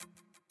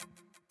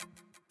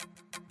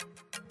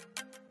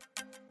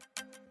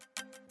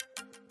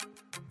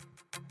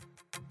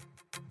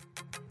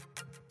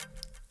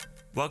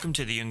Welcome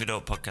to the Young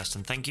Adult Podcast,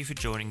 and thank you for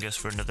joining us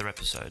for another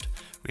episode.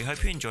 We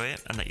hope you enjoy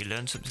it and that you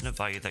learn something of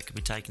value that can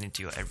be taken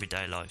into your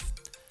everyday life.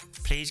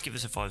 Please give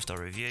us a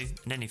 5-star review,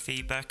 and any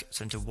feedback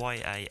send to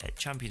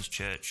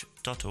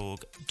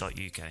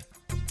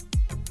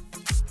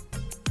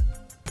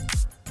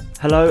ya@championschurch.org.uk.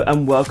 Hello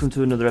and welcome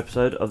to another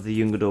episode of the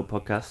Young Adult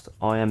Podcast.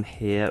 I am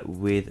here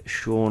with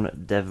Shawn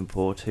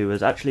Devonport, who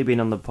has actually been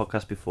on the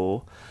podcast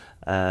before.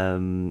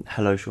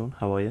 Hello Shawn,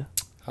 how are you?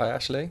 Hi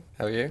Ashley,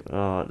 how are you?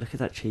 Oh, look at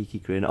that cheeky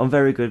grin. I'm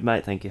very good,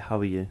 mate, thank you. How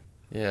are you?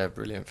 Yeah,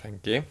 brilliant,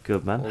 thank you.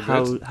 Good, man.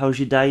 All good. How's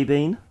your day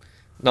been?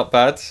 Not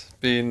bad.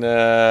 Been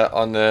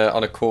on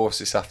a course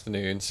this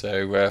afternoon,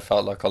 so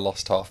felt like I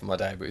lost half of my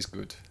day, but it's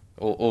good.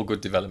 All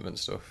good development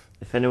stuff.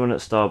 If anyone at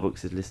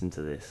Starbucks is listening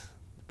to this,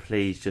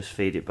 please just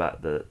feed it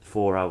back that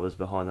 4 hours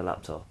behind the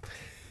laptop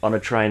on a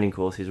training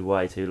course is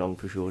way too long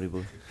for Shawnee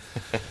boy.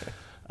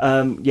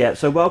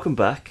 So welcome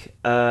back.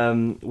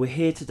 We're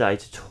here today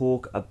to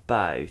talk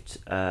about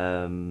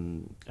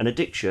an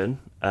addiction,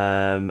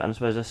 and I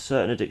suppose a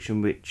certain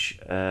addiction which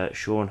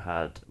Shawn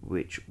had,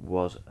 which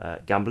was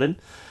gambling.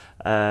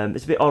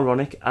 It's a bit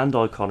ironic and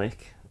iconic,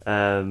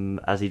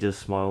 as he does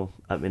smile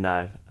at me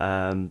now.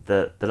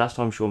 The last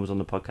time Shawn was on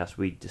the podcast,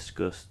 we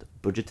discussed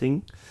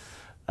budgeting.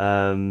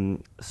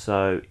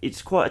 So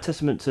it's quite a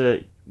testament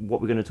to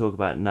what we're going to talk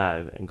about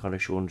now and kind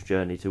of Shawn's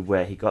journey to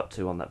where he got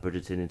to on that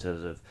budgeting in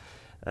terms of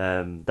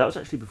that was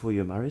actually before you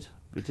were married.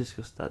 We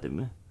discussed that, didn't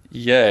we?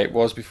 Yeah, it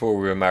was before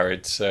we were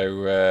married.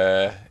 So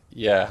I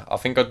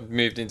think I'd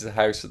moved into the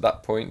house at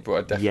that point, but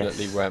I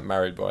definitely weren't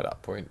married by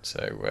that point.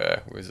 So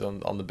was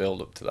on the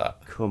build up to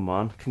that. Come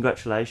on,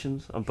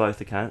 congratulations on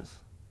both accounts.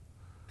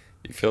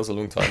 It feels a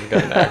long time ago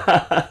now.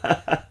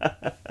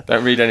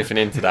 Don't read anything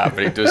into that,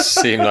 but it does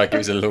seem like it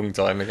was a long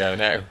time ago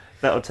now.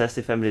 That'll test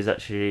if Emily's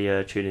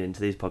actually tuning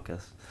into these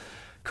podcasts.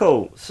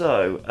 Cool.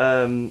 So,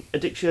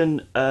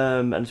 addiction,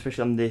 and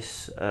especially on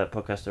this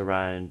podcast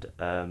around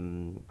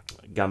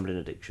gambling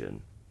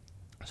addiction.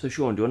 So,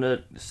 Shawn, do you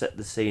want to set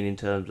the scene in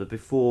terms of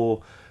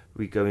before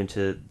we go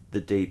into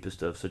the deeper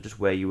stuff? So, just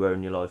where you were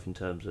in your life in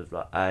terms of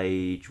like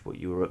age, what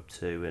you were up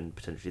to, and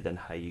potentially then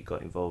how you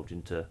got involved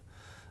into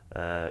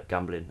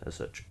gambling as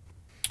such.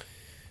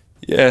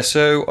 Yeah,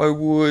 so I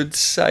would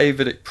say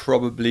that it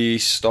probably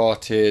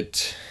started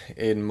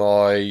in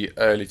my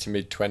early to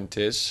mid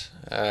 20s.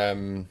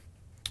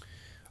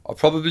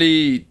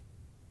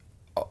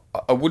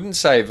 I wouldn't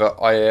say that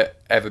I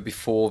ever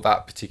before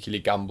that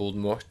particularly gambled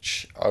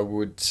much. I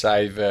would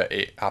say that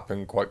it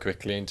happened quite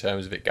quickly in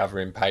terms of it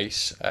gathering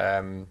pace.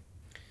 I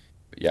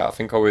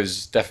think I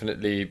was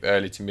definitely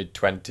early to mid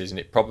 20s, and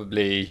it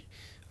probably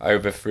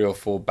over 3 or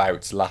 4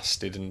 bouts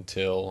lasted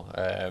until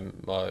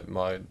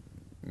my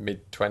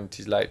mid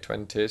 20s, late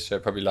 20s. So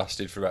it probably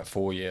lasted for about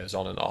 4 years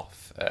on and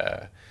off.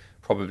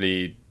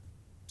 Probably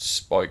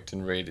spiked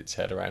and reared its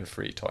head around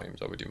 3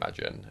 times, I would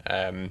imagine.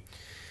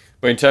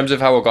 But in terms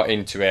of how I got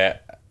into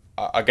it,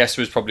 I guess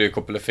there was probably a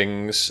couple of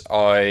things.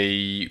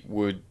 There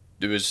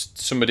was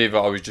somebody that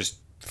I was just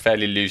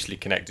fairly loosely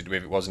connected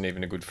with. It wasn't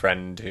even a good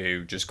friend,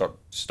 who just got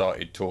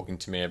started talking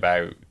to me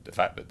about the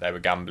fact that they were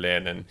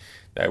gambling and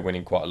they were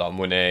winning quite a lot of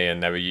money,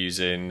 and they were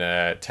using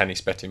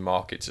tennis betting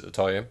markets at the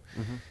time.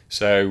 Mm-hmm.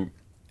 So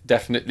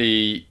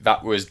that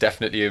was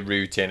definitely a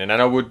route in. And then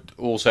I would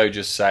also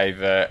just say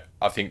that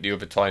I think the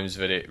other times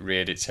that it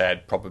reared its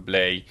head,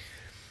 probably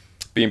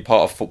being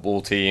part of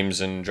football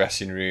teams and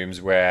dressing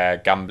rooms where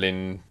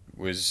gambling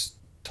was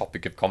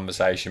topic of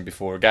conversation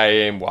before a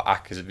game. What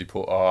actors have you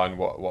put on?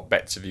 What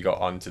bets have you got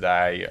on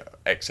today?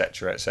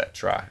 Etc.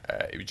 Etc.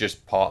 It was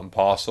just part and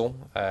parcel.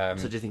 So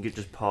do you think it's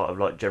just part of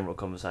like general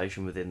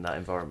conversation within that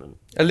environment?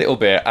 A little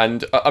bit,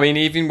 and I mean,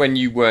 even when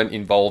you weren't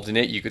involved in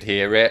it, you could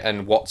hear it.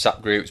 And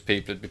WhatsApp groups,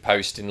 people would be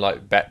posting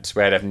like bets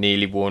where they've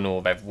nearly won,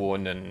 or they've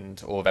won,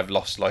 or they've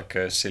lost like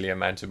a silly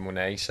amount of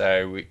money.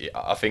 So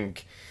I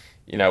think,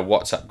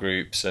 WhatsApp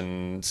groups,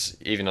 and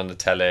even on the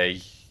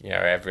telly,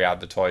 every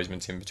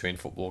advertisement in between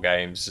football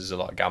games, there's a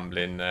lot of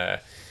gambling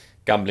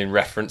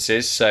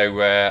references. So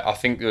I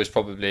think there was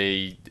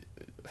probably,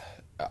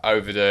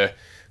 over the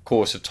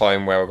course of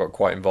time where I got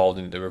quite involved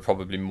in it, there were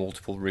probably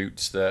multiple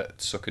routes that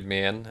suckered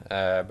me in.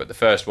 But the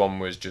first one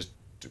was just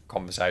a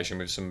conversation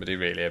with somebody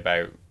really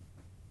about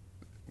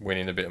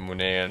winning a bit of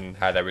money and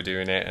how they were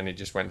doing it, and it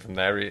just went from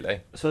there really.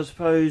 So I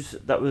suppose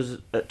that was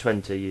at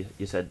 20,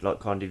 you said, like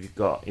kind of you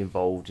got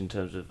involved in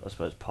terms of, I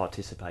suppose,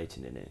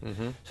 participating in it.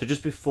 Mm-hmm. So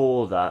just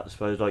before that, I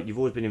suppose, like you've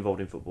always been involved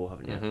in football,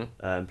 haven't you?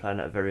 Mm-hmm. Playing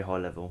at a very high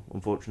level.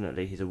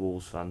 Unfortunately, he's a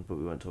Wolves fan, but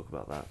we won't talk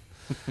about that.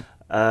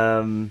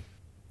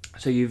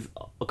 So I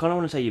kind of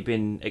want to say you've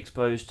been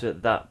exposed to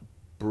that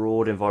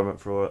broad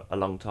environment for a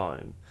long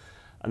time,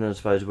 and then I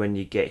suppose when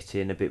you get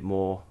in a bit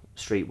more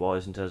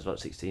streetwise in terms of like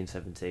 16,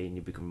 17,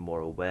 you become more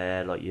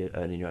aware, like you're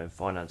earning your own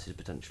finances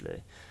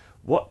potentially.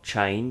 What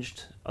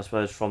changed, I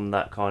suppose, from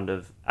that kind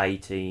of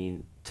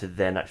 18 to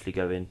then actually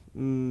going,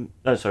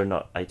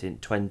 not 18,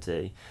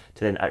 20,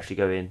 to then actually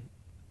going,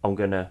 I'm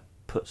going to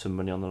put some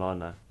money on the line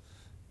now?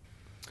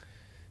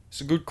 It's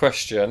a good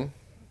question.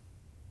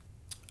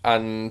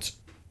 And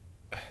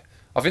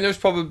I think there was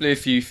probably a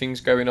few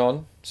things going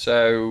on.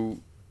 So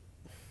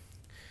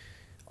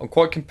I'm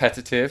quite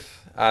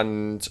competitive,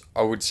 and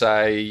I would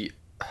say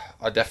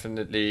I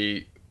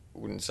definitely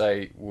wouldn't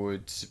say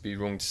would be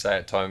wrong to say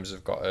at times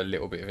I've got a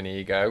little bit of an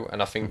ego,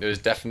 and I think there's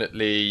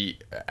definitely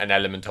an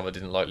element of I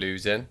didn't like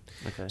losing.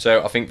 Okay.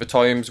 So I think the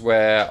times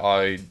where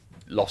I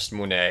lost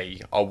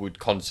money, I would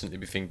constantly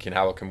be thinking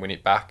how I can win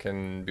it back,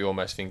 and be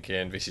almost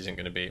thinking this isn't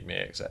going to beat me,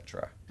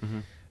 etc.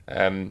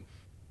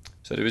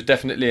 So there was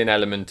definitely an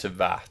element of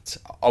that.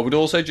 I would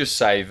also just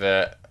say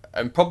that,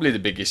 and probably the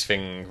biggest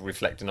thing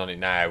reflecting on it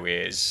now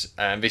is,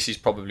 and this is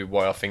probably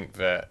why I think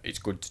that it's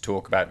good to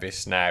talk about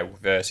this now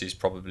versus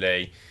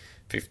probably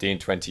 15,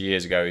 20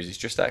 years ago, is it's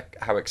just that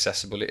how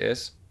accessible it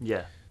is.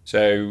 Yeah.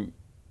 So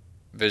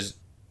there's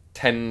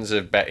tens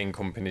of betting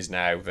companies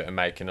now that are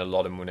making a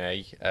lot of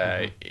money.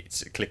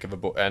 It's a click of a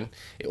button.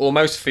 It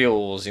almost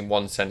feels in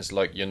one sense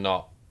like you're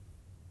not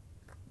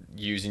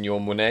using your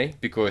money,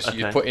 because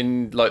you're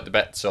putting like the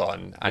bets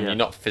on and you're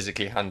not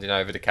physically handing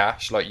over the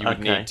cash like you would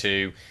need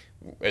to,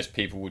 as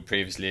people would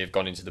previously have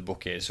gone into the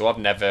bookies. So I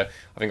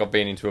think I've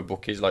been into a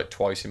bookies like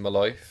twice in my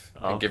life,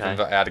 and given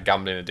that I had a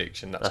gambling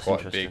addiction, that's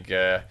quite a big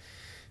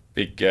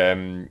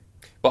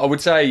but I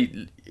would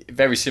say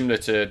very similar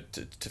to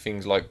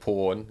things like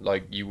porn.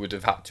 Like you would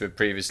have had to have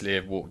previously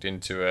have walked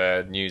into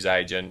a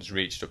newsagent's,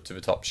 reached up to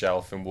the top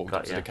shelf and walked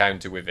up to the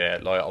counter with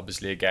it. Like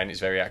obviously again, it's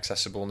very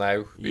accessible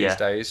now these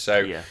days.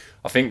 So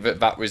I think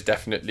that was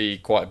definitely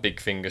quite a big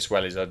thing as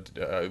well. Is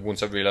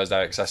once I realised how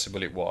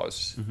accessible it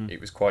was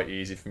quite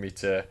easy for me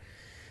to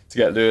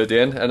get lured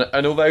in.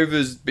 And although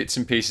there's bits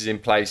and pieces in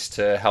place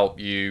to help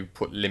you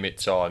put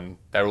limits on,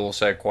 they're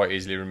also quite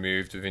easily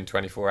removed within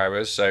 24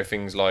 hours. So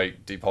things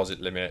like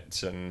deposit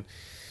limits and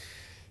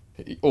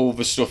all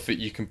the stuff that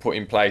you can put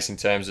in place in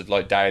terms of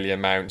like daily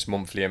amounts,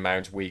 monthly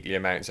amounts, weekly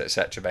amounts,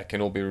 etc., that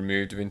can all be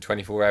removed within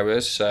 24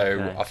 hours.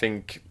 So I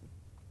think,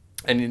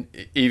 and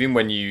even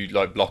when you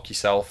like block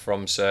yourself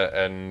from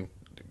certain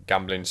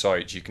gambling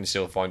sites, you can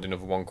still find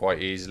another one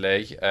quite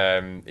easily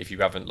if you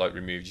haven't like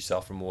removed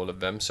yourself from all of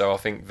them. So I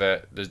think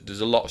that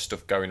there's a lot of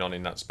stuff going on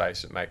in that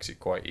space that makes it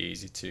quite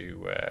easy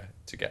to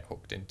get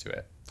hooked into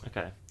it.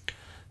 Okay.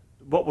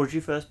 What was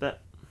your first bet?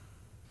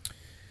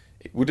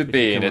 It would have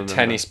been a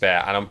tennis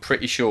bet, and I'm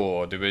pretty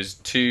sure there was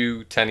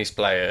 2 tennis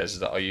players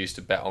that I used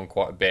to bet on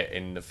quite a bit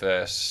in the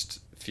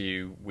first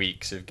few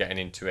weeks of getting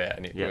into it,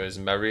 and it was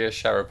Maria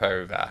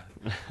Sharapova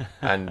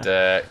and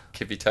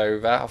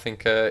Kvitova, I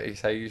think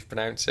is how you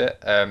pronounce it.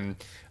 And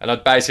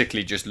I'd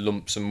basically just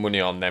lumped some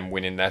money on them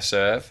winning their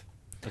serve.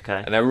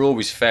 Okay. And there were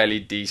always fairly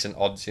decent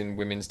odds in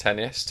women's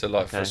tennis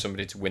for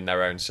somebody to win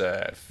their own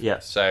serve. Yeah.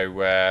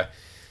 So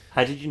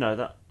how did you know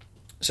that?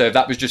 So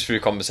that was just through a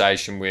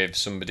conversation with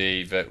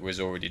somebody that was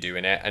already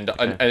doing it,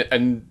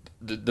 and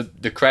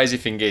the crazy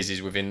thing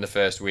is within the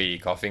first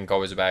week, I think I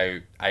was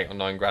about 8 or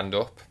 9 grand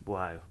up.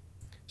 Wow.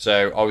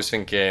 So I was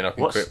thinking,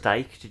 what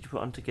stake did you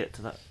put on to get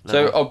to that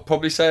So level? I'll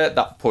probably say at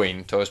that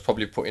point I was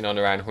probably putting on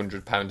around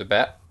 £100 a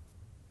bet.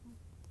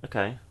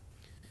 Okay.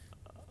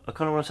 I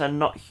kind of want to say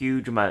not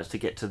huge amounts to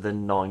get to the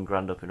 9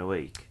 grand up in a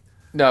week.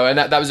 No, and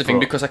that was the thing,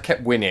 because I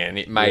kept winning,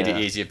 it made it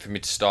easier for me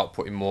to start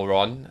putting more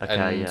on.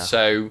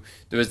 So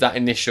there was that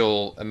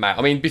initial amount.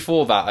 I mean,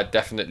 before that, I'd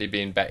definitely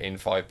been betting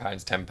 £5,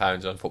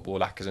 £10 on football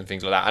lacquers and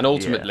things like that. And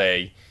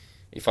ultimately,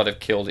 if I'd have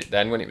killed it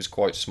then when it was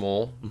quite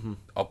small,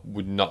 I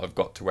would not have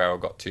got to where I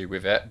got to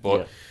with it.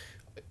 But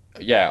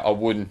I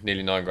won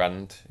nearly 9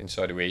 grand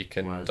inside a week,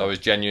 and I was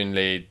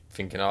genuinely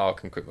thinking, I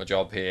can quit my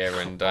job here,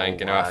 and I ain't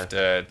gonna have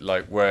to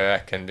like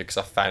work, and because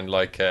I found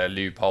like a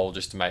loophole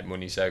just to make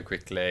money so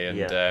quickly,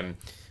 and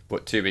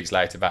but 2 weeks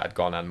later that had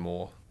gone and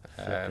more,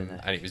 and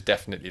it was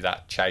definitely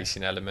that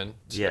chasing element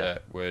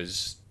that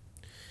was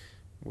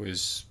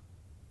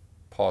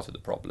part of the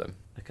problem.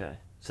 Okay,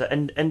 so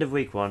end of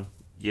week 1,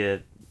 you're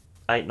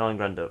 8-9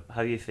 grand up.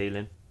 How are you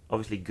feeling?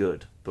 Obviously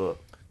good, but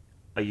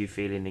are you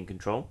feeling in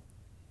control?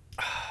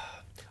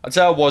 I'd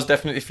say I was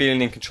definitely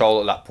feeling in control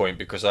at that point,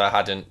 because I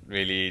hadn't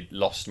really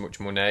lost much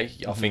money.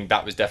 I think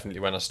that was definitely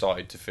when I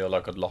started to feel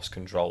like I'd lost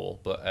control.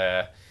 But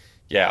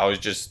I was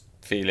just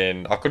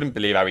feeling, I couldn't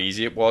believe how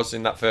easy it was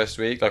in that first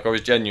week. Like I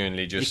was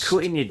genuinely just... You're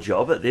quitting your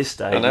job at this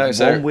stage. I know,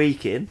 1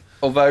 week in.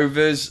 Although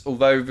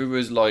there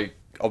was like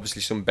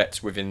obviously some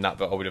bets within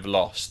that I would have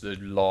lost, the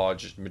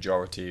large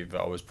majority that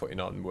I was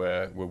putting on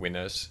were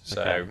winners.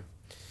 So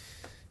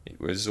it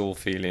was all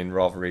feeling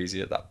rather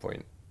easy at that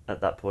point.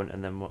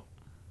 And then what?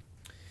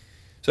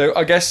 So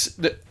I guess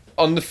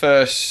on the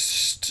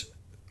first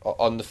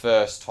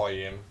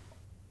time,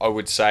 I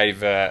would say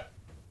that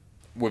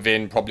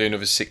within probably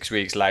another 6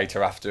 weeks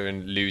later, after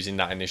and losing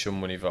that initial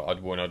money that I'd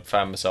won, I'd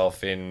found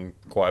myself in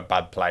quite a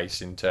bad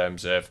place in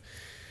terms of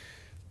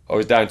I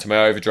was down to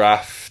my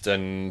overdraft,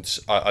 and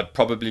I'd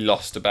probably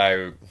lost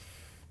about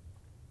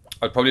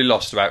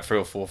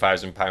 £3,000 or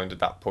 £4,000 at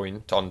that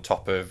point on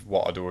top of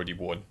what I'd already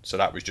won. So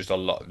that was just a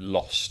lot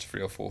lost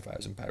 £3,000 or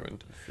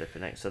 £4,000.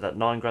 Flipping it. So that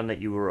 9 grand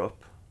that you were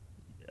up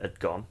had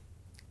gone,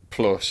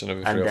 plus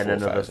another £3,000 or £4,000, and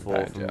then another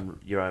 4 from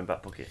your own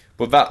back pocket.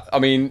 But that, I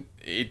mean,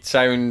 it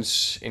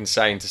sounds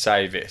insane to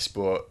say this,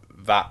 but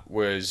that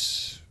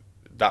was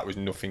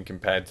nothing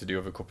compared to the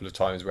other couple of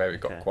times where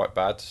it got quite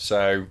bad.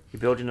 So you're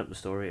building up the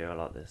story here. I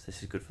like this.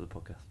 This is good for the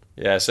podcast.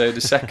 Yeah. So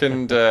the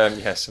second,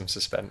 some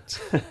suspense.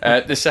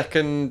 The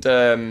second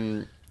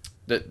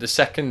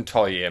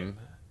tie-in,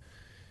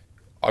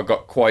 I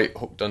got quite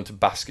hooked onto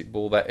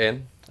basketball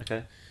betting. Okay.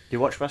 Do you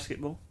watch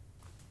basketball?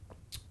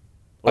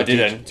 I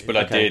didn't, but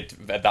I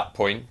did at that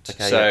point.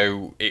 Okay,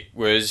 so it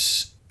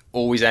was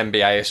always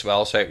NBA as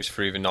well, so it was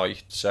through the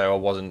night. So I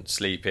wasn't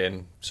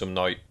sleeping some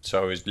night,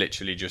 so I was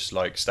literally just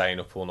like staying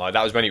up all night.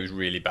 That was when it was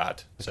really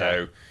bad. Okay.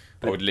 So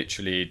I would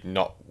literally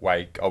not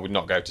wake. I would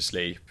not go to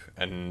sleep,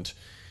 and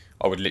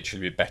I would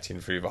literally be betting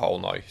through the whole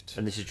night.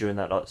 And this is during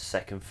that like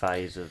second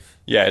phase of...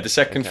 Yeah, the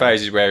second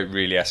phase is where it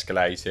really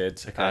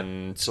escalated. Okay.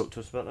 And talk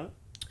to us about that.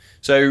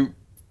 So,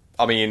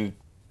 I mean,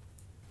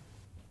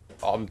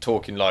 I'm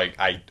talking like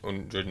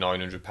 £800,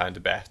 £900 a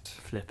bet.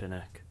 Flipping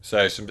heck.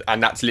 So,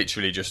 and that's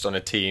literally just on a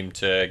team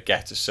to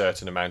get a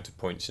certain amount of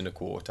points in a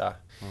quarter.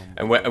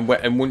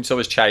 And once I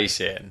was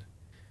chasing,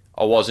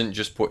 I wasn't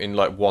just putting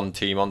like one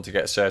team on to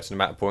get a certain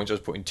amount of points. I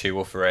was putting 2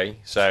 or 3.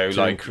 So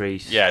to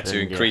increase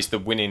the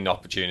winning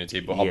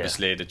opportunity, but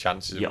obviously the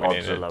chances of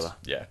winning are lower.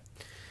 Yeah.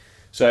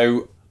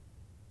 So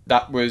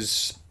that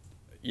was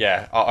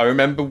I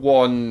remember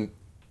one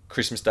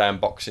Christmas Day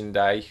and Boxing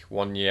Day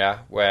one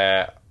year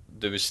where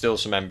there was still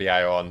some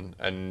NBA on,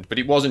 but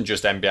it wasn't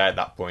just NBA at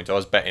that point. I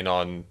was betting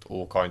on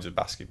all kinds of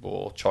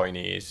basketball,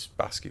 Chinese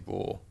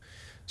basketball,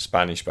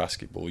 Spanish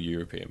basketball,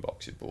 European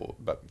basketball.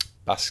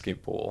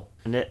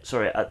 And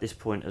at this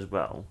point as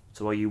well,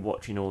 so are you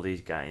watching all these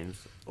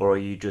games, or are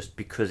you just,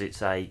 because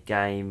it's a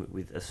game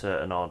with a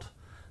certain odd,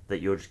 that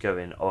you're just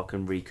going, I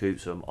can recoup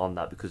some on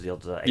that because the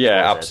odds are X,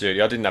 Yeah, Y, Z?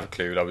 absolutely. I didn't have a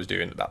clue what I was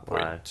doing at that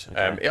point. Right,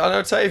 okay. And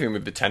I'd say even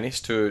with the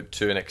tennis to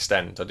an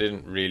extent, I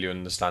didn't really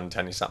understand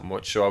tennis that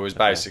much, so I was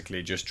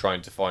basically just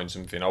trying to find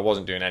something. I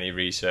wasn't doing any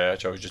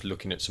research. I was just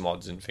looking at some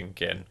odds and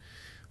thinking, I'm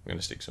going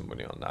to stick some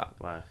money on that.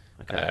 Wow.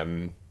 Okay.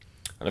 And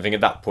I think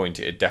at that point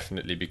it had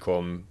definitely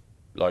become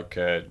it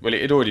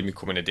had already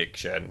become an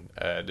addiction.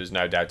 There's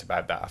no doubt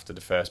about that after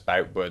the first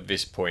bout, but at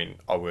this point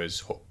I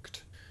was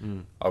hooked.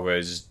 I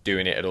was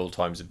doing it at all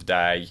times of the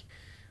day.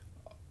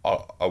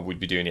 I would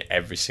be doing it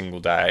every single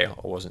day.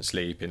 I wasn't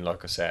sleeping,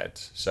 like I said.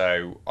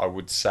 So I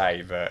would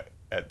say that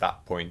at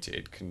that point it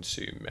had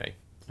consumed me.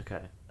 Okay.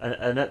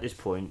 And at this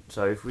point,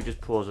 so if we just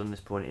pause on this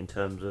point in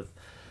terms of,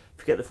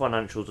 forget the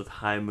financials of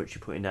how much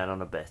you're putting down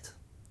on a bet,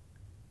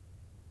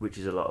 which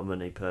is a lot of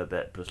money per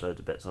bet, plus loads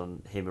of bets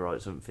on him or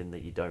something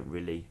that you don't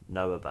really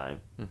know about.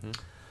 Mm-hmm.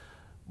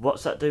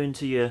 What's that doing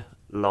to your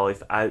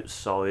life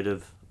outside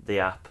of the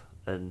app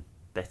and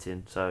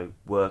betting? So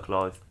work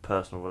life,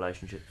 personal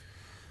relationships.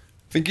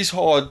 I think it's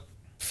hard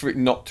for it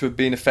not to have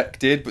been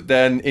affected, but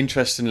then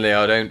interestingly,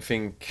 I don't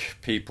think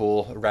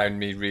people around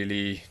me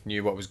really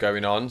knew what was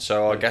going on.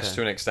 So I guess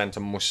to an extent,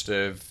 I must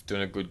have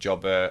done a good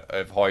job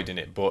of hiding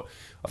it. But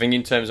I think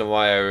in terms of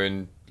my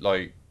own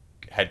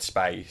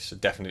headspace, I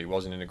definitely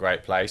wasn't in a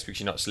great place because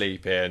you're not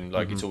sleeping.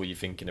 It's all you're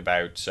thinking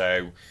about.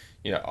 So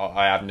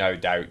I have no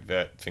doubt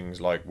that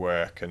things like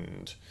work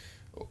and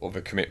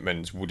other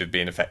commitments would have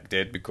been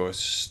affected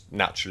because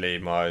naturally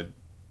my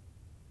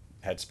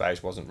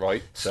headspace wasn't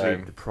right.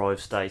 Sleep deprived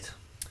state.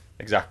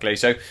 Exactly.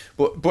 So,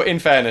 but in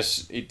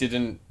fairness, it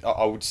didn't.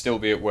 I would still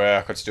be at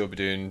work. I'd still be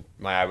doing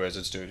my hours.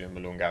 I'd still be doing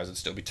my long hours. I'd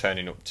still be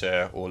turning up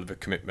to all of the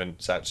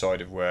commitments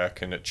outside of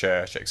work and at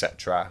church,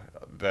 etc.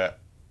 that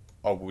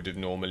I would have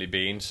normally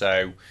been.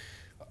 So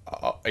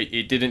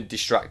it didn't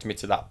distract me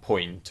to that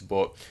point.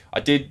 But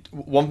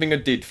one thing I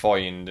did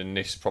find, and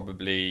this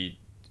probably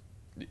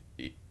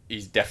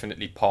is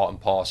definitely part and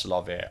parcel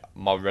of it,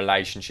 my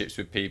relationships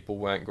with people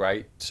weren't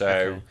great.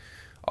 So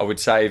I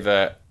would say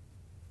that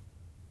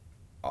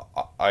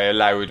I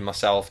allowed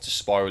myself to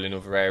spiral in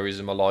other areas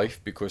of my life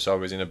because I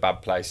was in a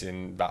bad place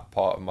in that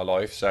part of my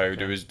life. So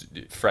there was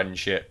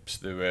friendships,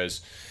 there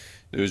was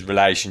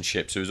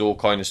relationships, there was all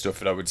kind of stuff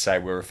that I would say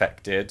were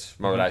affected.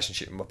 My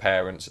relationship with my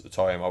parents at the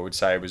time, I would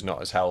say, was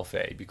not as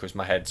healthy because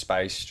my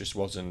headspace just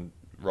wasn't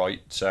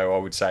right. So I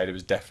would say there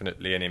was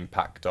definitely an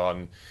impact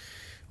on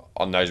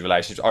those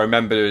relationships. I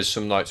remember there was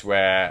some nights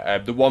where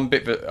the one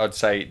bit that I'd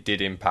say it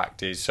did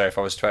impact is, so if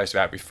I was supposed to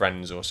be out with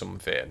friends or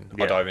something,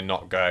 I'd either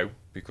not go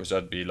because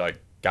I'd be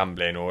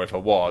gambling, or if I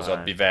was,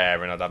 I'd be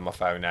there and I'd have my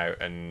phone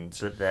out and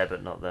there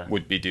but not there. I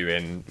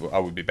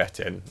would be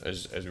betting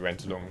as we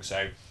went along.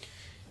 So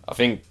I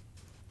think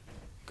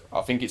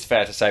it's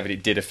fair to say that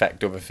it did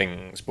affect other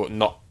things, but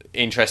not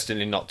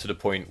to the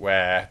point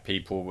where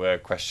people were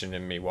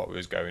questioning me what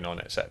was going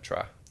on,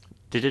 etc.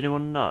 Did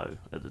anyone know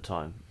at the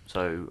time?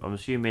 So I'm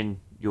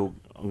assuming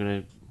I'm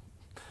going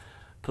to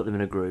put them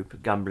in a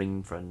group,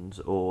 gambling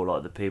friends,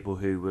 or the people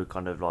who were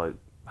kind of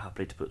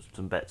happily to put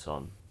some bets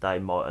on. They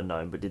might have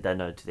known, but did they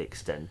know to the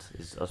extent?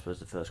 Is I suppose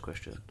the first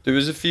question. There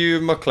was a few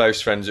of my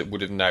close friends that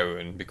would have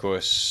known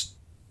because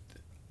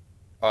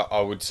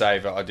I would say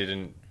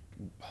that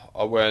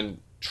I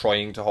weren't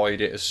trying to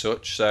hide it as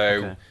such.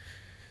 So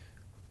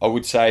I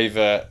would say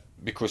that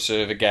because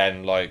of,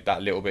 again, like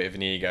that little bit of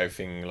an ego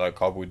thing,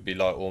 like I would be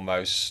like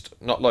almost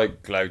not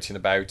like gloating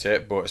about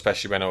it, but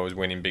especially when I was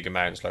winning big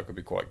amounts, like I'd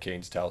be quite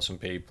keen to tell some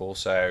people.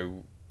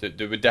 So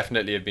there would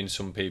definitely have been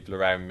some people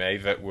around me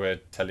that were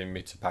telling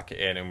me to pack it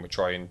in and were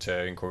trying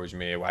to encourage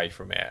me away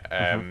from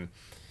it.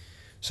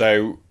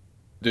 So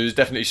there was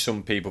definitely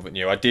some people that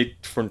knew. I did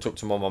front up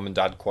to my mum and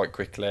dad quite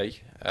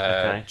quickly,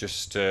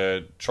 just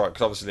to try,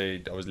 because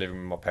obviously I was living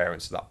with my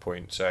parents at that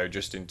point. So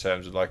just in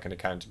terms of like an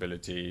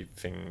accountability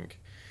thing.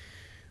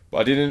 But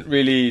I didn't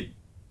really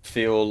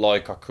feel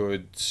like I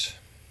could.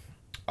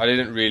 I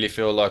didn't really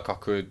feel like I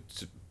could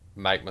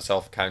make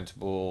myself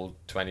accountable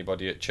to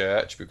anybody at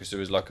church, because there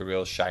was like a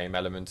real shame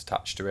element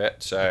attached to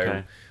it.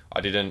 So I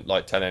didn't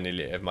like tell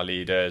any of my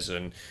leaders.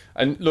 And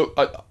look,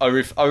 I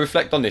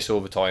reflect on this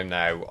all the time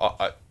now.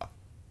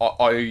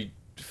 I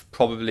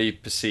probably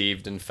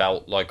perceived and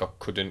felt like I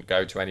couldn't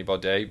go to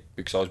anybody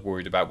because I was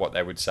worried about what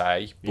they would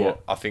say.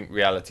 But I think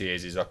reality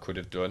is I could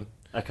have done.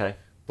 Okay.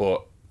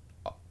 But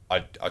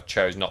I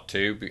chose not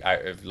to,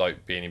 out of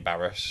like being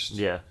embarrassed.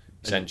 Yeah.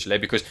 Essentially,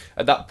 because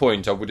at that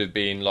point I would have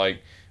been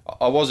like,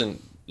 I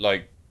wasn't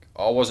like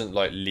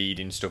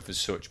leading stuff as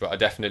such, but I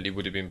definitely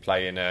would have been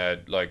playing a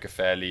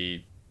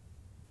fairly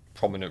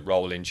prominent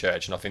role in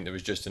church, and I think there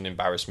was just an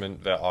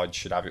embarrassment that I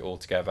should have it all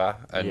together,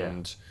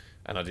 and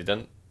I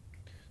didn't.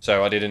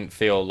 So I didn't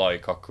feel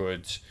like I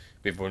could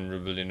be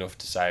vulnerable enough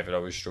to say that I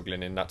was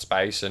struggling in that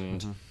space,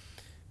 and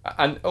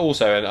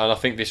also, and I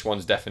think this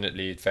one's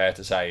definitely fair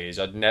to say, is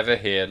I'd never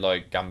hear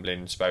like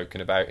gambling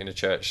spoken about in a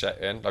church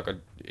setting. Like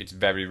it's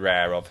very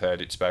rare I've heard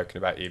it spoken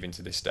about even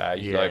to this day.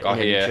 Yeah, like I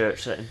hear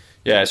church setting.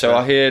 Yeah, so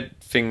I hear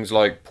things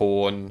like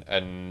porn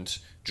and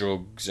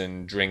drugs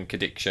and drink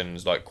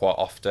addictions like quite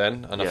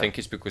often, and I think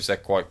it's because they're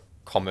quite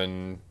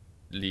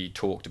commonly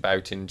talked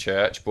about in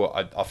church.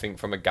 But I think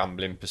from a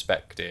gambling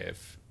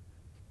perspective,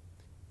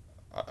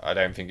 I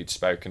don't think it's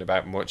spoken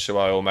about much, so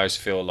I almost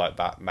feel like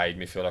that made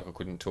me feel like I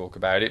couldn't talk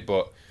about it.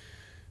 But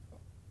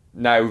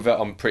now that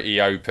I'm pretty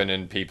open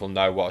and people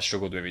know what I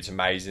struggled with, it's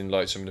amazing,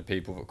 like some of the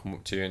people that come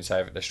up to you and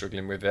say that they're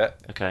struggling with it,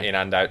 in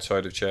and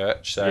outside of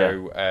church.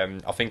 So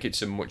I think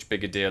it's a much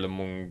bigger deal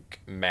among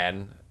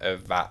men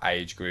of that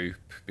age group,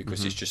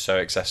 because it's just so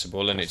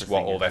accessible, and it's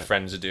what all their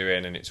friends are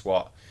doing, and it's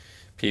what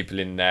people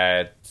in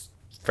their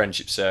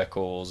friendship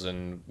circles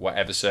and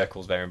whatever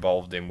circles they're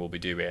involved in will be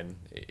doing.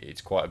 It's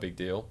quite a big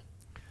deal.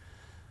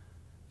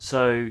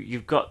 So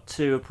you've got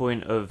to a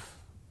point of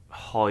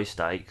high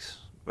stakes.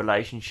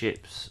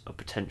 Relationships are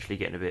potentially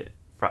getting a bit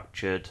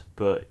fractured,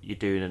 but you're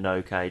doing an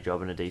okay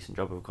job and a decent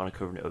job of kind of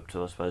covering it up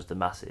to, I suppose, the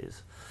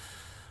masses.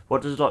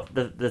 What does like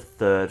the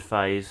third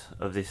phase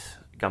of this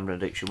gambling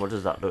addiction, what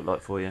does that look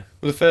like for you?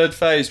 Well, the third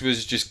phase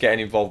was just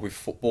getting involved with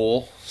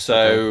football.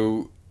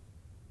 So,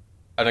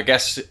 and I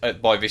guess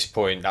by this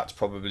point, that's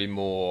probably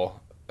more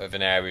of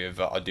an area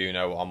that I do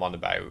know what I'm on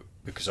about,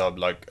 because I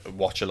like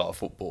watch a lot of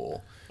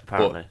football.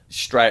 Apparently. But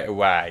straight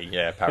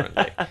away,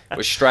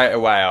 but straight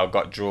away I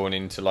got drawn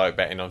into like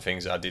betting on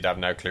things that I did have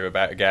no clue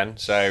about again.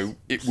 So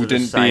it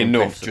wouldn't be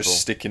enough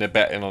just sticking a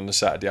betting on a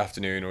Saturday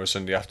afternoon or a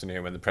Sunday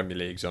afternoon when the Premier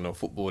League's on, or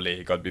Football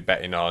League. I'd be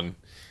betting on,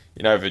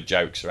 the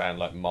jokes around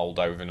like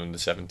Moldovan under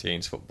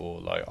 17s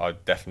football. Like I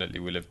definitely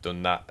will have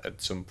done that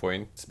at some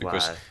point,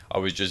 because I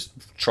was just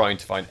trying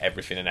to find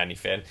everything and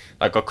anything.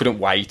 Like I couldn't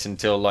wait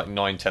until like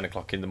 9-10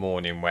 o'clock in the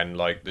morning when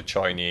like the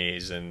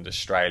Chinese and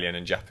Australian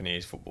and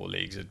Japanese football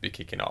leagues would be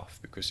kicking off,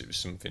 because it was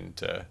something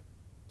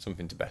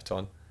to bet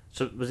on.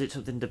 So was it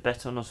something to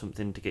bet on or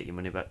something to get your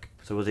money back?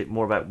 So was it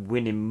more about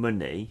winning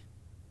money,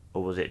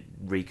 or was it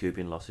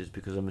recouping losses?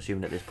 Because I'm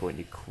assuming at this point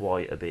you're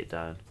quite a bit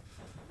down.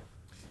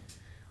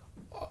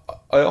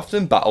 I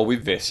often battle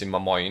with this in my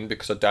mind,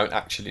 because I don't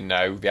actually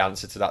know the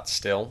answer to that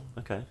still.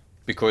 Okay.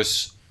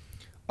 Because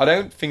I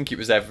don't think it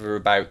was ever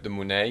about the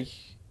money,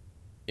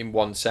 in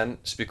one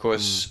sense,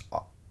 because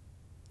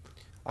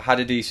I had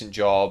a decent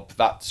job.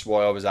 That's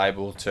why I was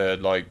able to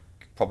like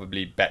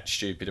probably bet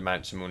stupid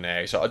amounts of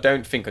money. So I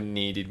don't think I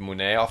needed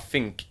money. I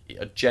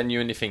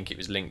genuinely think it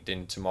was linked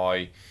into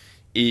my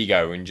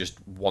ego and just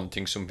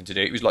wanting something to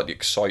do. It was like the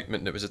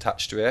excitement that was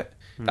attached to it,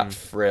 that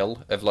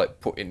thrill of like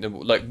putting the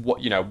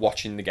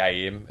watching the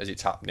game as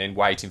it's happening,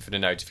 waiting for the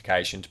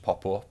notification to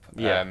pop up,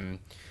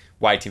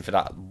 waiting for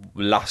that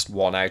last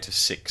 1 out of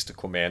 6 to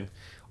come in.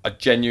 I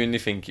genuinely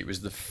think it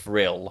was the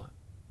thrill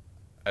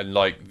and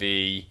like just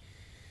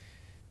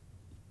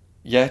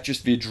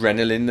the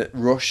adrenaline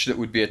rush that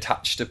would be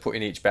attached to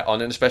putting each bet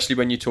on, and especially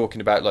when you're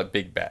talking about like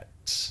big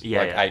bets,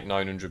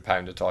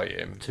 £800-900 a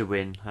time to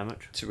win. How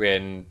much? To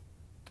win,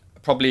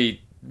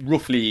 probably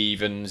roughly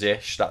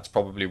evens-ish. That's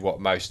probably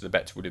what most of the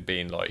bets would have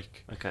been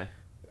like. Okay.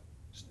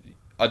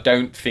 I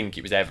don't think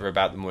it was ever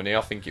about the money. I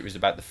think it was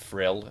about the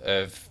thrill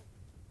of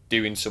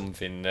doing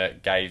something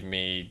that gave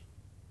me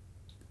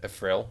a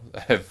thrill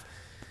of.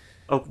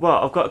 Oh,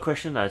 well, I've got a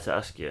question now to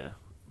ask you,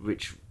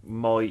 which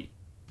might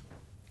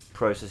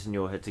process in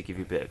your head to give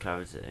you a bit of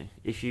clarity.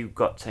 If you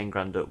got 10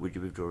 grand up, would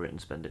you withdraw it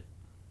and spend it?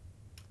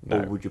 No.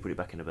 Or would you put it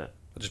back in a bet?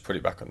 I'll just put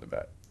it back on the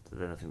bet.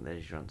 then I think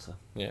there's your answer.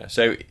 Yeah.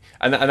 So,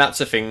 and that's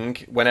the thing.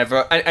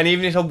 Whenever, and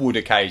even if I would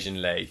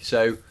occasionally,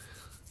 so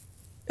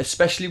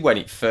especially when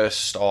it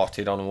first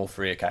started on all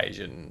three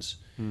occasions,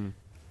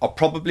 I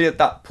probably at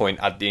that point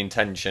had the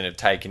intention of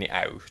taking it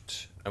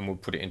out and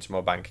would put it into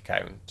my bank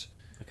account.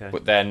 Okay.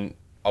 But then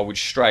I would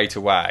straight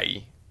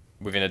away,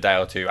 within a day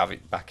or two, have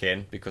it back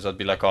in because I'd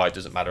be like, oh, it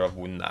doesn't matter, I've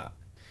won that.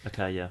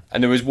 Okay, yeah.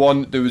 And there was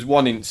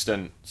one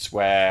instance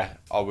where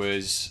I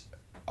was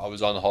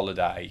on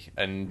holiday,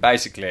 and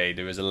basically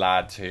there was a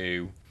lad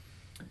who,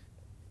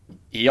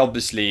 he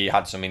obviously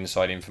had some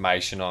inside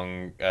information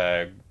on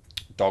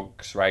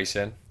dogs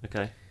racing.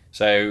 Okay.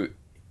 So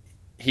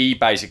he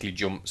basically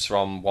jumps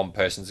from one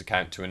person's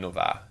account to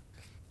another,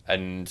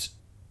 and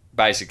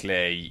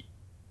basically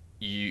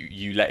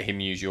you let him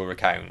use your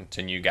account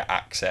and you get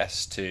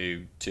access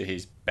to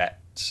his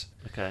bets.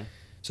 Okay.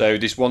 So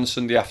this one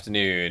Sunday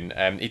afternoon,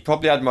 he'd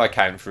probably had my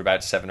account for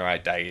about 7 or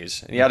 8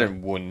 days, and he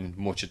hadn't won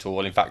much at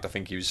all. In fact, I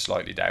think he was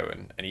slightly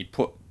down, and he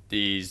put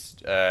these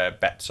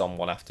bets on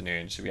one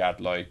afternoon. So we had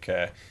like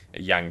a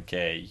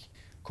Yankee,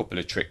 a couple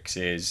of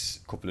Trixes,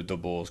 a couple of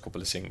doubles, a couple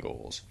of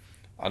singles,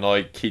 and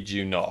I kid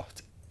you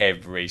not,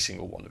 every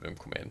single one of them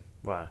come in.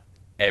 Wow.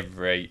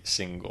 Every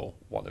single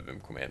one of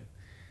them come in.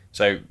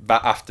 So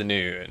that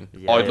afternoon,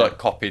 I'd like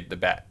copied the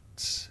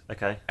bets.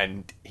 Okay.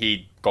 And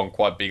he'd gone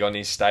quite big on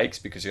his stakes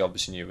because he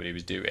obviously knew what he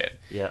was doing.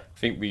 Yeah. I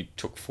think we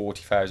took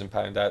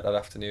 £40,000 out that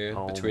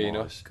afternoon between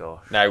us.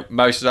 Gosh. Now,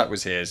 most of that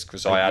was his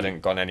because I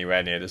hadn't gone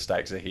anywhere near the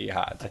stakes that he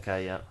had.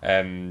 Okay, yeah.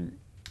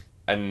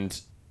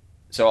 And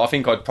so I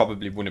think I'd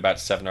probably won about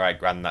 7 or 8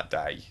 grand that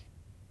day.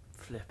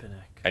 Flipping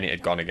heck. And it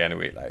had gone again a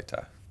week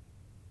later.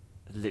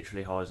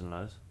 Literally highs and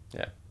lows.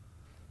 Yeah.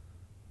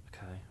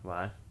 Okay,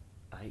 wow.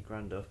 8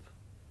 grand up.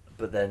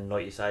 But then,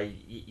 like you say,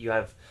 you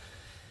have,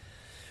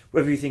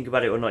 whether you think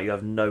about it or not, you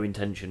have no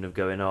intention of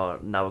going, oh,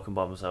 now I can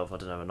buy myself, I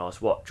don't know, a nice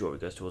watch, or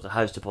it goes towards a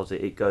house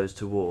deposit, it goes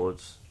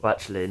towards, well,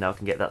 actually, now I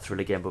can get that thrill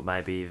again, but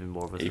maybe even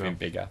more of a thrill. Even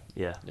bigger.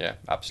 Yeah. Yeah,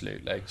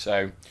 absolutely.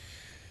 So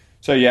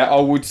yeah,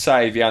 I would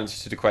say the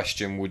answer to the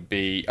question would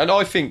be, and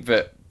I think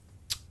that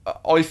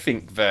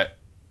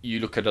you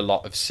look at a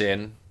lot of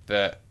sin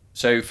that,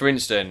 so for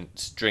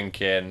instance,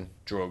 drinking,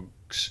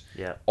 drugs.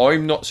 Yeah.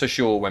 I'm not so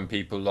sure when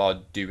people are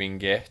doing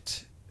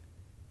it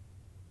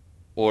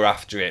or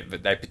after it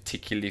that they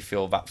particularly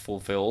feel that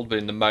fulfilled, but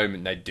in the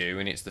moment they do,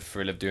 and it's the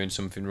thrill of doing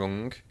something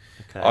wrong.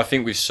 Okay. I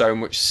think with so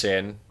much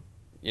sin,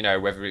 you know,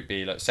 whether it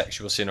be like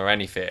sexual sin or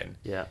anything,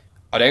 yeah,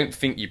 I don't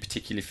think you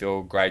particularly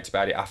feel great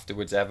about it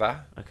afterwards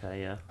ever.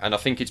 Okay, yeah. And I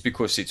think it's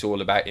because it's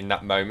all about in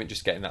that moment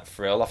just getting that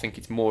thrill. I think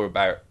it's more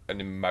about an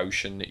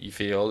emotion that you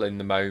feel in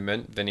the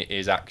moment than it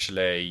is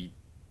actually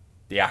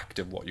the act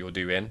of what you're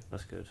doing.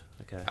 That's good.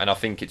 Okay. And I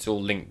think it's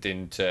all linked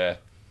into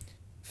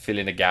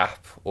filling a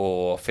gap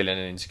or filling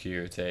an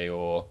insecurity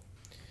or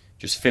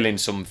just filling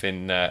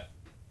something that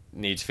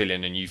needs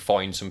filling, and you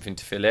find something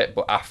to fill it.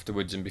 But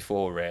afterwards and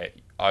before it,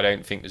 I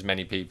don't think there's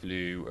many people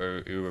who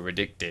are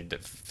addicted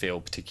that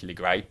feel particularly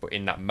great. But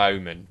in that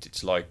moment,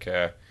 it's like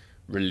a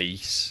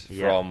release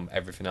from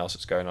everything else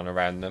that's going on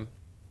around them.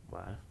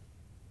 Wow.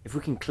 If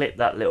we can clip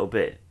that little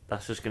bit,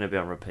 that's just going to be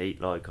on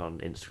repeat, like on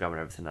Instagram and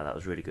everything. That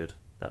was really good.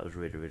 That was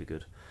really, really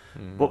good.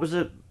 What was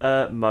the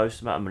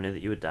most amount of money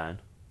that you were down?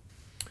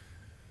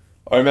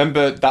 I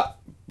remember that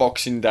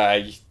Boxing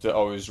Day that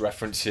I was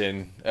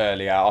referencing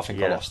earlier. I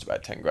think I lost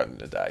about 10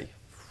 grand in a day.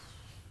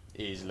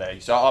 Easily.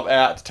 So I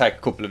had to take a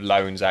couple of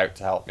loans out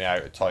to help me out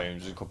at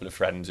times. A couple of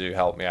friends who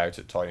helped me out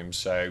at times.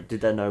 So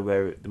did they know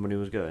where the money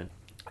was going?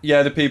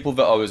 Yeah, the people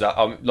that I was at,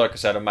 like I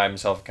said, I made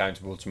myself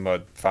accountable to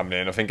my family,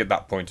 and I think at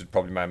that point I'd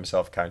probably made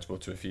myself accountable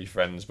to a few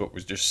friends, but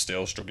was just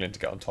still struggling to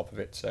get on top of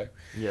it. So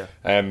yeah,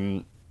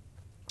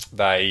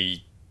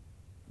 they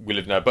will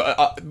have known.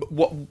 But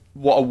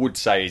what I would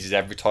say is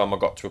every time I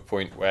got to a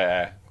point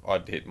where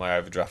I'd hit my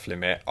overdraft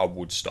limit, I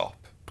would stop.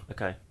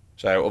 Okay.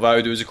 So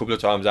although there was a couple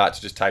of times I had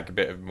to just take a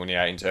bit of money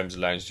out in terms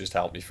of loans just to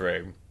help me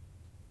through,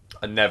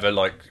 I never,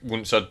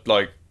 once I'd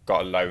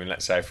got a loan,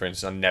 let's say for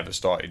instance, I never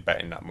started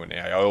betting that money.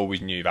 I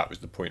always knew that was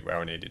the point where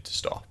I needed to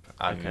stop.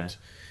 And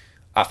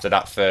after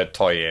that third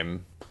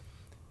time,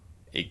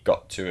 it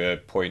got to a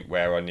point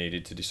where I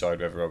needed to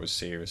decide whether I was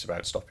serious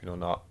about stopping or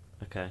not.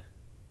 Okay.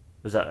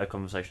 Was that a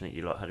conversation that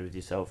you had with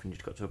yourself and you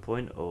just got to a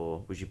point,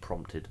 or was you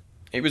prompted?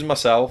 It was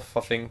myself, I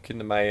think, in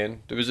the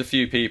main. There was a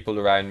few people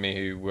around me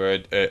who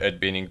had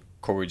been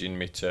encouraging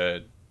me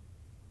to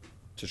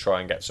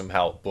try and get some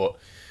help, but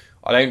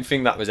I don't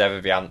think that was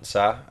ever the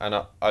answer, and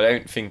I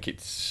don't think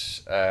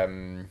it's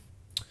in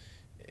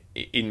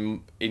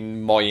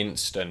my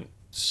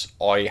instance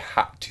I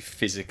had to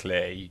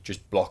physically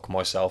just block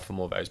myself from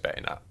all those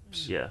betting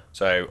apps. Yeah.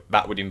 So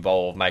that would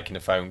involve making a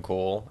phone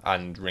call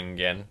and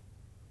ringing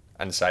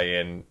and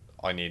saying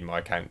I need my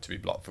account to be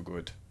blocked for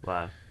good.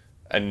 Wow.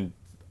 And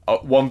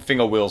one thing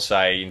I will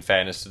say, in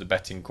fairness to the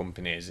betting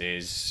companies,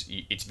 is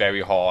it's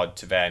very hard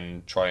to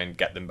then try and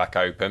get them back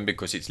open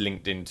because it's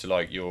linked into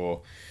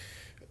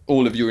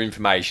all of your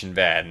information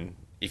then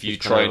if you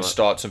try and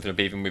start something up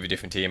even with a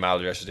different email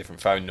address or a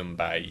different phone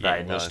number,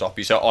 it will stop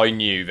you. So I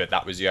knew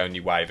that was the only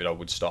way that I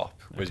would stop,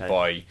 was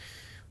by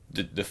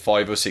the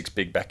 5 or 6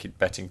 big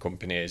betting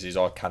companies is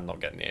I cannot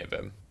get near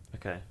them.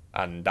 Okay.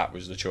 And that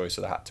was the choice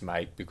that I had to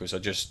make, because I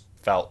just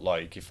felt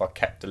like if I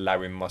kept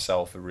allowing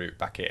myself a route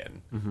back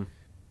in,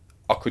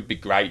 I could be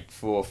great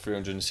for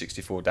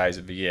 364 days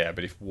of the year,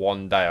 but if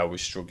one day I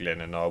was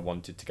struggling and I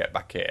wanted to get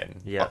back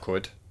in, I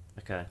could.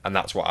 Okay. And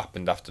that's what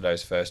happened after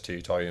those first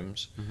 2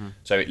 times.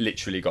 So it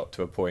literally got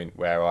to a point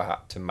where I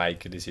had to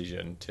make a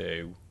decision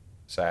to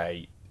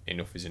say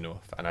enough is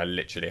enough, and I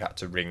literally had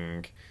to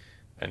ring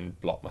and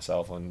block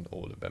myself on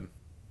all of them.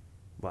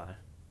 Wow.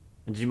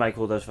 And did you make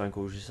all those phone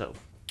calls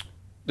yourself?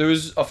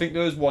 I think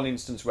there was one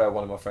instance where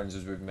one of my friends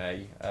was with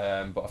me,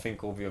 but I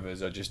think all the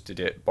others I just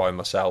did it by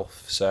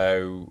myself.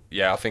 So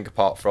yeah, I think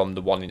apart from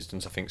the one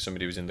instance, I think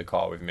somebody was in the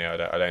car with me. I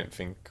don't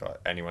think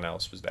anyone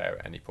else was there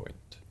at any point.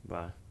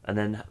 Right. And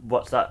then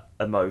what's that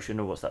emotion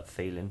or what's that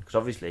feeling? Because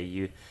obviously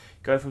you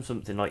go from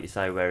something like you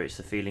say where it's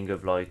the feeling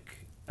of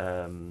like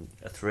a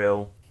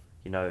thrill,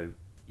 you know,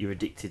 you're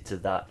addicted to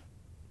that,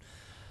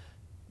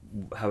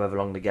 however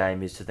long the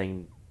game is, to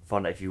then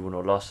find out if you won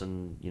or lost,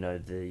 and you know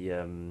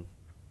the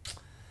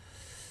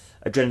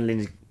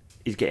adrenaline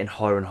is getting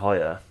higher and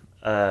higher.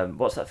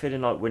 What's that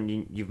feeling like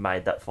when you've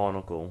made that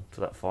final call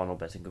to that final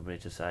betting company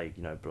to say,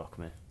 you know, block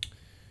me?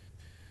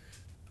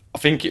 I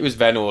think it was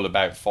then all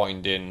about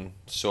finding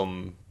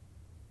some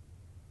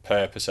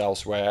purpose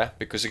elsewhere,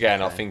 because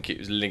again, I think it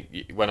was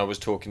linked when I was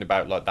talking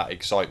about like that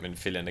excitement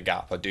filling a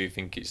gap. I do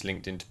think it's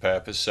linked into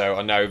purpose. So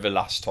I know the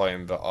last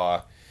time that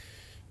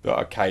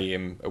I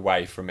came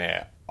away from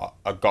it,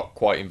 I got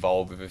quite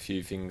involved with a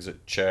few things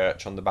at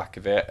church on the back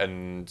of it,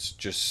 and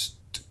just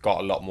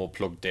got a lot more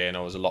plugged in.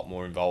 I was a lot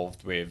more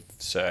involved with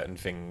certain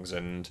things,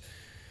 and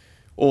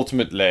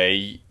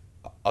ultimately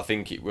I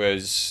think it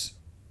was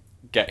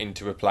getting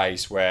to a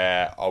place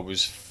where I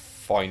was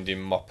finding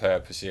my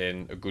purpose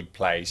in a good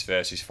place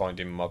versus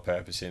finding my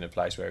purpose in a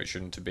place where it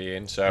shouldn't be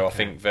in. So I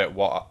think that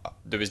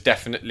there was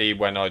definitely,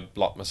 when I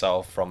blocked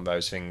myself from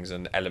those things,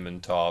 an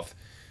element of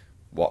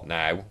what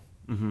now?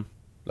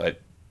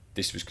 Like,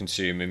 this was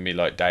consuming me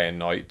like day and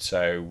night,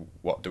 so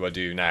what do I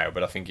do now?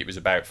 But I think it was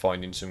about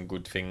finding some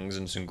good things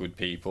and some good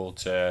people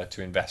to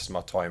invest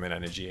my time and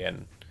energy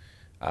in.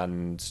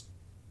 And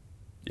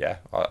yeah,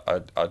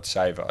 I'd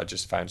say that I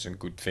just found some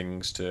good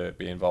things to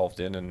be involved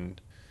in,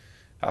 and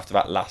after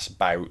that last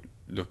bout,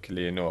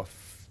 luckily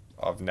enough,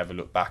 I've never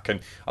looked back, and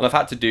I've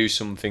had to do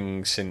some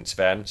things since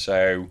then.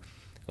 So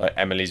like,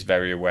 Emily's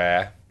very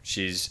aware.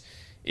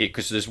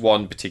 Because there's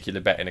one particular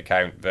betting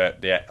account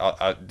that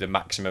the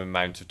maximum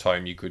amount of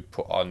time you could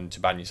put on to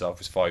ban yourself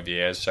was 5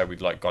 years. So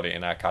we've like got it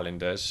in our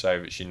calendars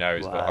so that she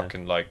knows that I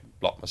can like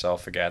block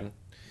myself again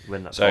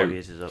when that 5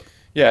 years is up.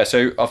 Yeah,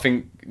 so I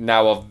think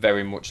now I've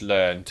very much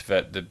learned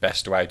that the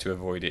best way to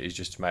avoid it is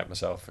just to make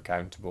myself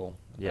accountable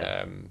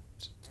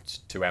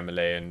to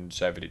Emily, and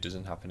so that it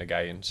doesn't happen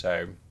again.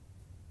 So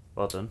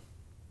well done.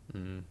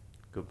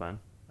 Good man.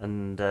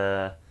 And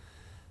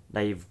now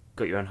you've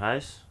got your own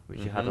house, which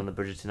you had on the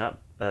budgeting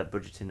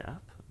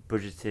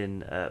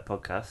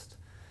podcast.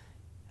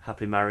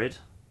 Happily married.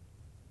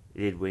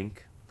 You did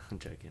wink. I'm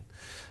joking.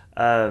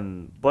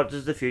 What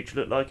does the future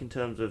look like in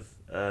terms of,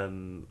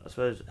 I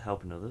suppose,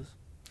 helping others?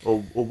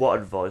 Or what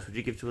advice would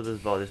you give to others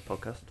via this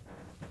podcast?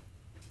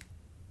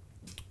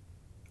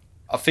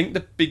 I think the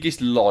biggest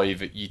lie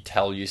that you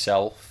tell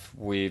yourself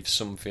with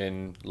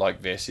something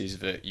like this is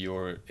that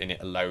you're in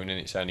it alone and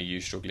it's only you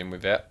struggling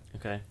with it.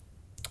 Okay.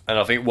 And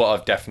I think what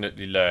I've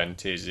definitely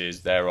learned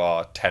is there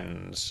are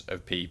tens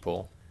of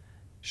people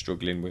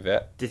struggling with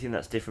it. Do you think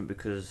that's different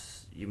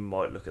because you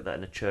might look at that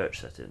in a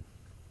church setting?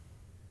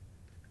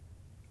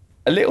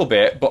 A little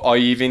bit, but I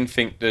even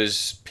think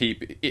there's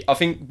people... I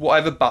think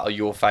whatever battle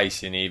you're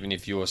facing, even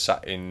if you're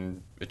sat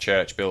in a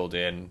church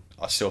building,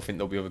 I still think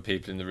there'll be other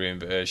people in the room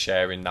that are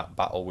sharing that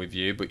battle with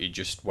you, but you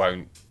just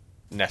won't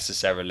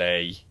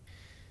necessarily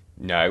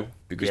know,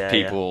 because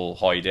people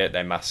hide it,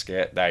 they mask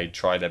it, they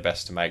try their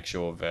best to make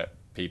sure that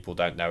people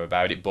don't know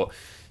about it. But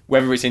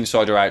whether it's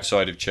inside or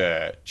outside of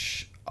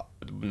church,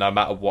 no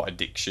matter what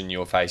addiction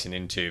you're facing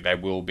into, there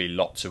will be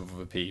lots of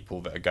other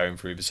people that are going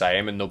through the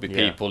same, and there'll be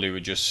people who are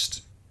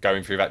just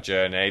going through that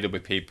journey. There'll be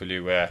people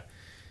who are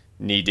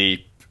knee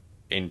deep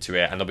into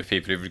it, and there'll be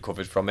people who've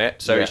recovered from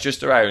it. So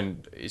it's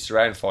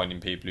around finding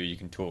people who you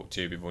can talk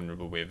to, be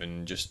vulnerable with,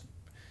 and just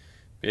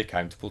be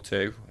accountable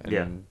to,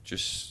 and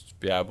just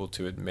be able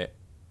to admit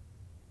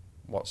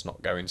what's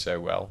not going so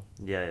well.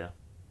 Yeah.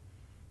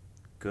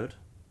 Good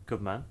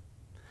man.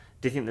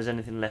 Do you think there's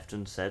anything left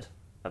unsaid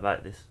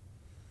about this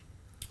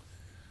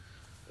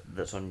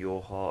that's on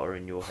your heart or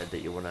in your head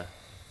that you want to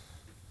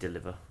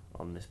deliver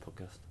on this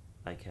podcast,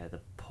 aka the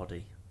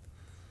poddy?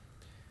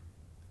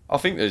 I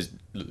think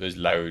there's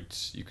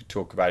loads. You could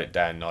talk about it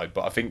day and night,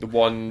 but I think the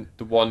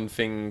one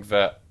thing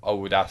that I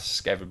would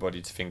ask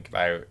everybody to think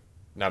about,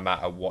 no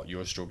matter what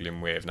you're struggling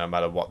with, no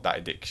matter what that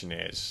addiction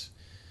is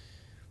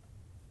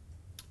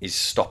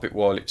stop it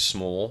while it's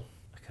small.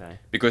 Okay.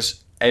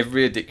 Because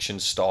every addiction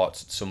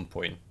starts at some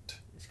point.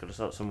 got to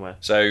start somewhere.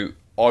 So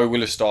I will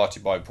have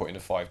started by putting a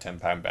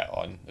 £5-10 bet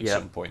on at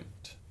some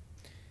point.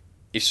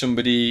 If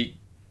somebody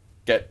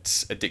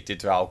gets addicted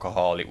to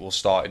alcohol, it will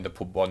start in the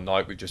pub one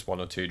night with just 1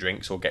 or 2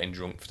 drinks or getting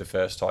drunk for the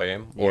first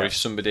time. Or if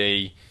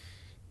somebody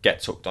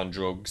gets hooked on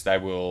drugs,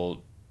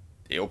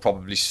 it'll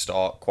probably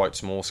start quite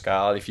small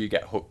scale. If you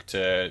get hooked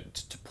to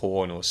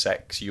porn or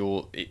sex,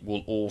 it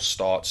will all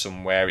start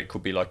somewhere. It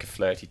could be like a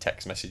flirty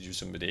text message with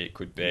somebody. It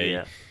could be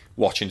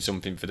watching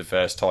something for the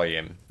first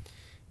time.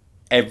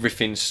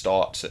 Everything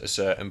starts at a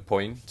certain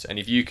point, and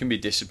if you can be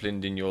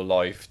disciplined in your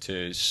life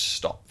to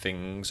stop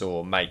things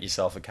or make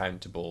yourself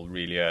accountable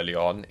really early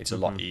on, it's a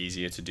lot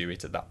easier to do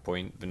it at that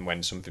point than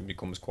when something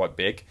becomes quite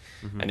big,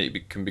 and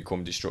it can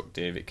become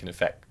destructive. It can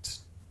affect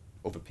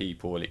other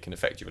people, it can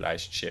affect your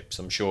relationships.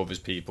 I'm sure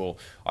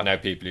I know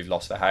people who've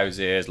lost their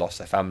houses, lost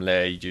their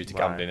family due to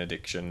gambling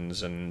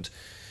addictions, and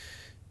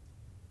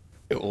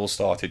it all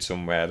started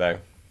somewhere though.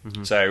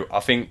 So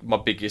I think my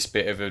biggest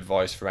bit of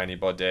advice for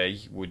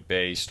anybody would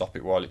be stop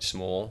it while it's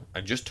small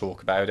and just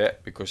talk about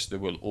it, because there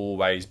will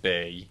always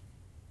be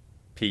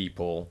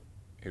people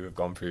who have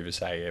gone through the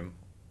same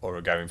or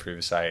are going through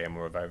the same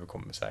or have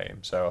overcome the same.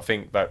 So I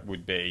think that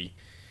would be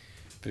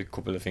the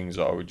couple of things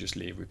that I would just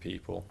leave with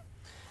people.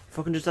 If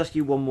I can just ask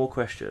you one more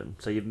question.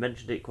 So you've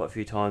mentioned it quite a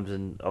few times,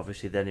 and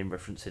obviously then in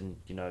referencing,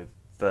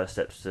 first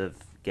steps of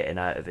getting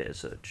out of it as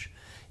such,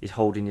 is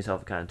holding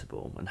yourself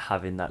accountable and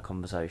having that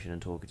conversation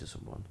and talking to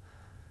someone.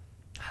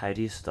 How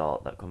do you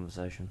start that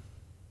conversation?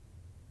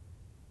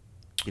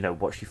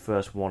 What's your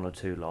first 1 or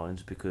 2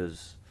 lines?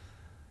 Because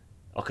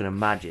I can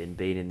imagine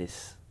being in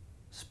this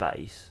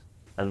space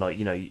and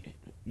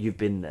you've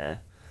been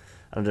there.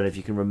 I don't know if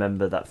you can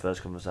remember that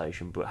first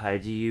conversation, but how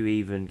do you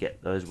even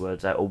get those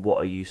words out, or what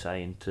are you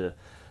saying to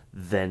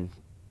then,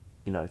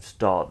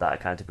 start that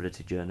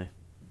accountability journey?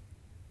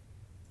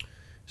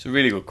 It's a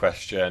really good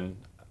question,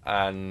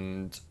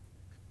 and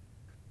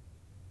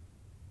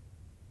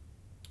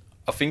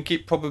I think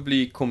it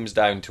probably comes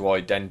down to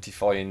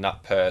identifying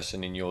that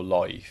person in your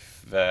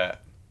life and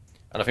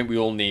I think we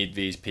all need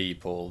these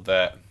people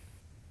that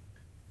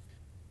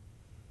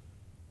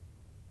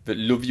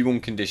love you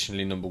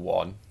unconditionally, number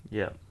one.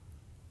 Yeah.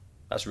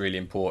 That's really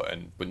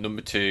important. But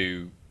number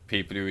 2,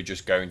 people who are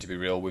just going to be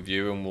real with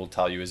you and will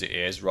tell you as it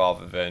is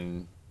rather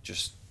than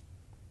just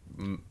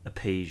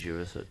appease you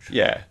as such.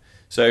 Yeah.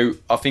 So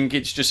I think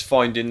it's just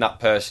finding that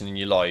person in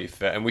your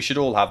life, and we should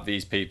all have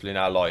these people in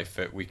our life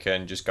that we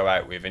can just go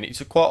out with. And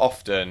it's quite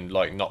often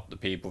not the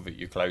people that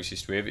you're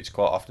closest with. It's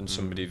quite often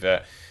somebody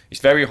that it's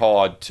very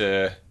hard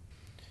to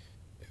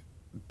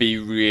be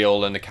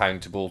real and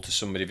accountable to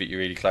somebody that you're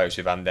really close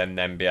with, and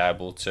then be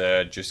able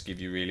to just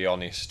give you really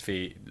honest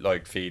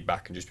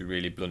feedback and just be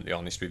really bluntly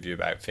honest with you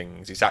about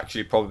things. It's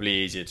actually probably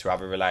easier to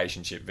have a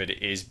relationship that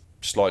it is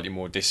slightly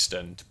more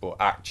distant, but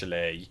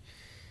actually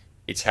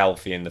it's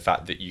healthy in the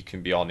fact that you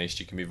can be honest,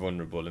 you can be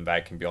vulnerable, and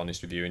they can be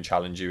honest with you and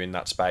challenge you in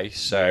that space.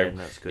 So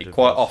it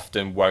quite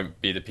often won't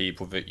be the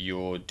people that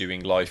you're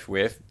doing life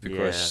with,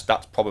 because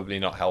that's probably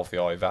not healthy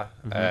either.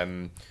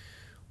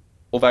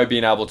 Although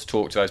being able to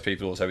talk to those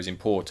people also is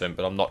important,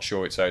 but I'm not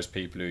sure it's those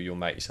people who you'll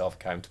make yourself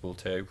accountable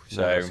to.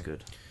 So that's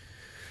good.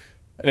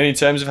 And then in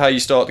terms of how you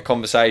start the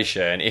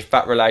conversation, if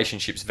that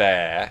relationship's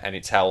there and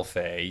it's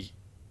healthy,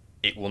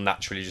 it will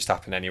naturally just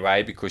happen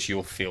anyway, because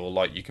you'll feel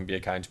like you can be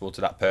accountable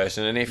to that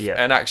person. And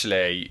and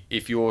actually,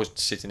 if you're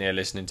sitting here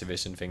listening to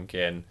this and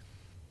thinking,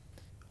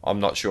 I'm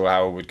not sure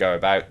how I would go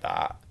about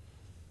that,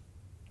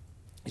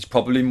 it's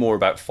probably more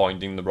about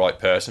finding the right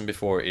person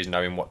before it is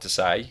knowing what to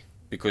say,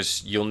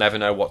 because you'll never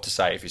know what to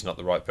say if it's not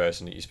the right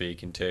person that you're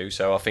speaking to.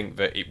 So I think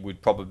that it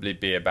would probably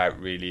be about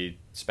really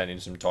spending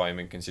some time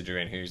and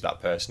considering who's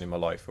that person in my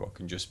life who I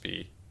can just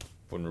be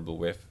vulnerable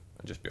with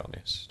and just be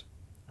honest.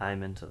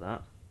 Amen to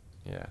that.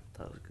 Yeah.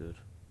 That was good.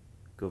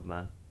 Good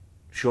man.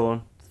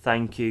 Shawn,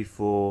 thank you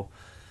for...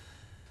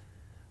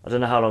 I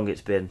don't know how long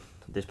it's been,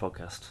 this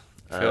podcast.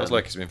 Feels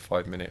like it's been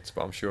 5 minutes,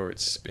 but I'm sure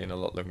it's been a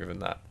lot longer than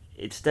that.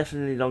 It's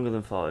definitely longer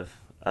than 5.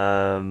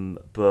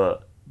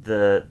 But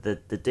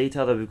the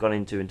detail that we've gone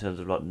into in terms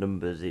of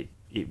numbers, it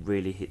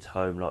really hits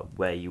home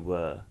where you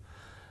were.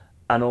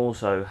 And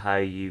also how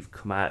you've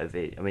come out of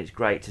it. I mean, it's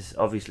great to...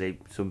 Obviously,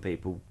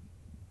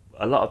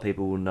 a lot of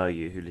people will know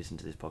you who listen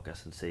to this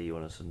podcast and see you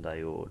on a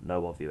Sunday or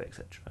know of you,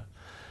 etc.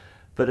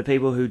 But the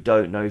people who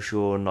don't know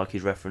Shawn,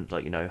 his reference,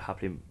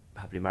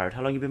 happily married.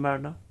 How long have you been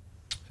married now?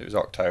 It was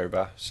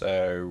October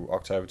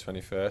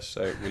 21st,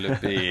 so it will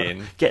have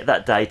been... Get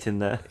that date in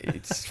there.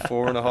 It's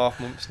 4.5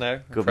 months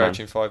now, Good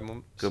approaching man. 5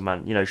 months. Good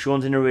man.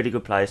 Shawn's in a really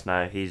good place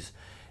now. He's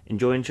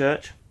enjoying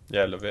church.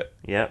 Yeah, I love it.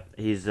 Yeah,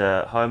 he's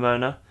a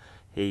homeowner.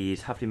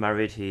 He's happily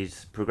married.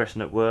 He's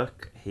progressing at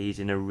work. He's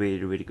in a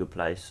really, really good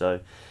place.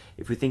 So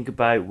if we think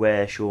about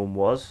where Shawn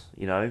was,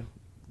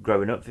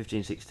 growing up,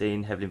 15,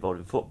 16, heavily involved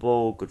in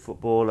football, good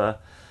footballer,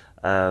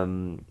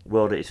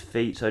 world at his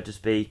feet, so to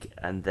speak,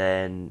 and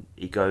then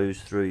he goes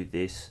through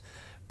this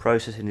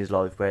process in his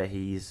life where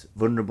he's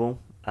vulnerable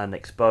and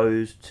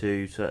exposed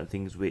to certain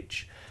things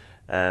which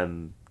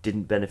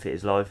didn't benefit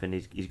his life, and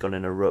he's gone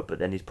in a rut, but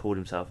then he's pulled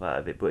himself out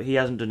of it. But he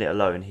hasn't done it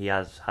alone. He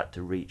has had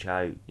to reach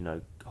out,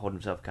 hold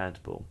himself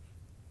accountable.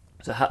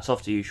 So hats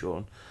off to you,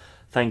 Shawn.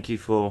 Thank you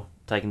for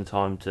taking the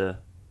time to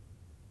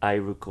A,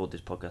 record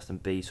this podcast,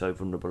 and B, so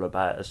vulnerable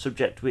about a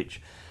subject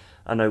which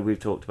I know we've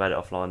talked about it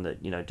offline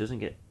that, doesn't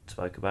get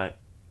spoke about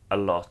a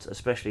lot,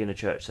 especially in a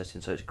church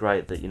setting. So it's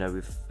great that,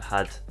 we've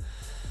had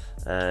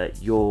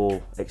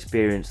your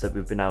experience, that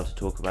we've been able to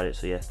talk about it.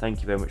 So yeah,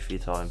 thank you very much for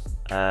your time.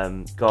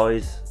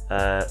 Guys,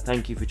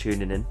 thank you for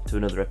tuning in to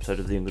another episode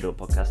of the Young Adult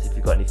Podcast. If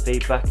you've got any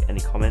feedback,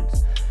 any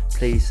comments,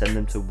 please send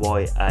them to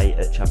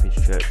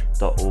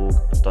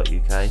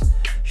ya@championshipchurch.org.uk.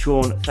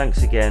 Shawn,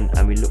 thanks again,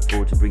 and we look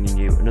forward to bringing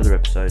you another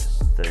episode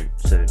soon.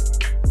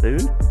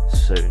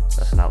 That's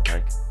an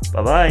outtake.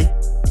 Bye bye.